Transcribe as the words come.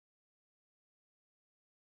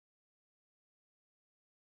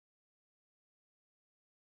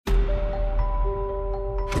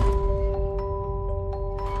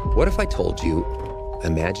What if I told you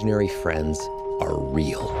imaginary friends are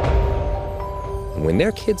real? And when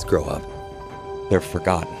their kids grow up, they're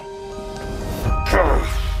forgotten.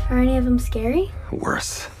 Are any of them scary?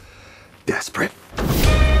 Worse. Desperate.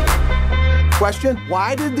 Question,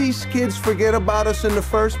 why did these kids forget about us in the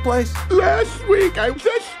first place? Last week, I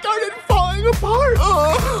just started falling apart.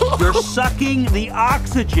 Oh. You're sucking the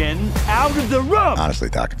oxygen out of the room. Honestly,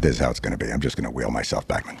 Doc, if this is how it's going to be, I'm just going to wheel myself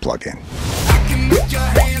back and plug in.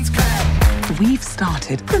 We've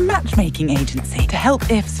started the matchmaking agency to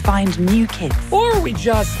help IFs find new kids. Or we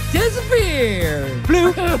just disappear.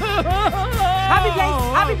 Blue. Happy place,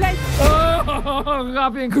 happy place. Oh,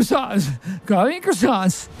 coffee and croissants. Coffee and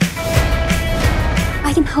croissants.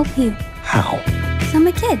 I can help you. How? 'Cause I'm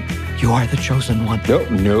a kid. You are the chosen one.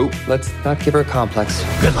 Nope. Let's not give her a complex.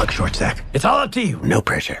 Good luck, short stack. It's all up to you. No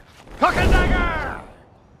pressure. Hook and dagger!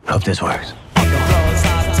 Hope this works.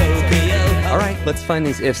 All right, let's find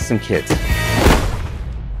these ifs some kids.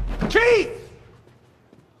 Chief!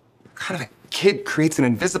 What kind of a kid creates an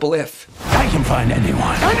invisible if? I can find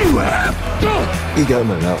anyone. Anywhere. You got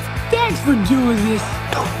him enough. Thanks for doing this.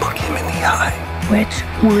 Don't look him in the eye. Which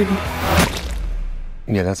one?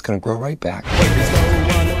 Yeah, that's gonna grow right back.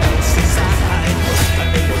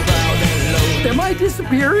 Am I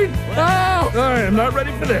disappearing? Oh, all right, I'm not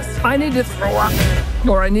ready for this. I need to throw up,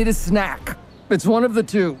 or I need a snack. It's one of the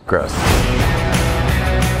two. Gross.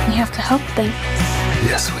 You have to help them.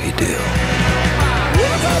 Yes, we do.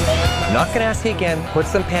 I'm not gonna ask you again. Put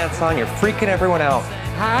some pants on. You're freaking everyone out.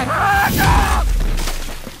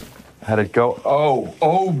 How'd it go?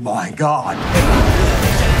 Oh my God.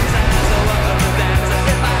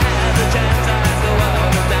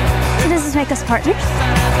 So does this make us partners?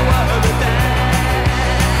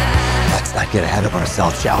 Let's not get ahead of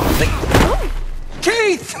ourselves, shall we?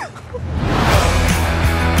 Keith!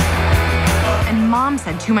 And Mom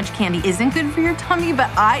said too much candy isn't good for your tummy, but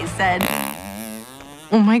I said,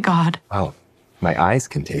 oh my God. Wow, my eyes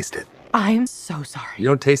can taste it. I'm so sorry. You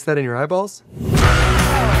don't taste that in your eyeballs?